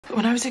But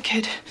when I was a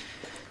kid,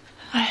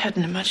 I had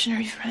an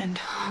imaginary friend.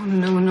 Oh,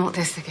 no, not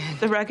this again.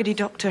 The Raggedy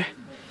Doctor.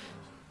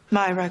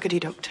 My Raggedy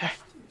Doctor.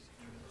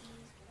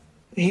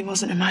 He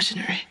wasn't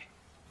imaginary.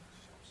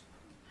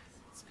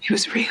 He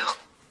was real.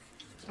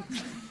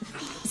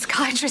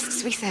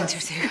 Psychiatrists we sent her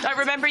to. I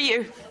remember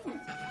you.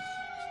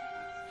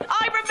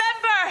 I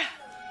remember!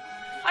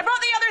 I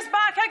brought the others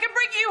back. I can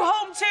bring you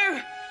home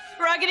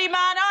too. Raggedy Man,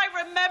 I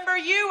remember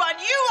you,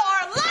 and you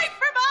are light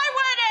for my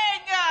wedding!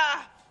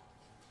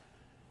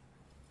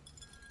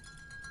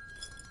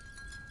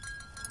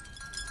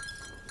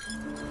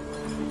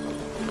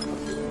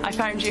 I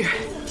found you.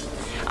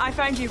 I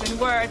found you in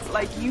words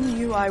like you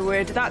knew I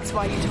would. That's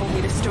why you told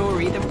me the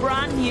story. The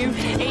brand new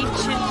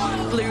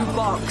ancient blue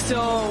box.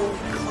 Oh,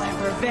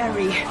 clever,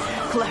 very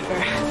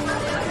clever.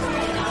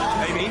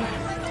 Amy,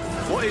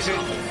 what is it?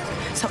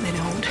 Something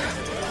old,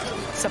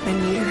 something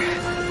new,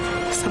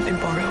 something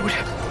borrowed,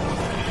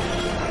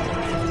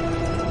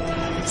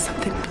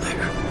 something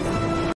blue.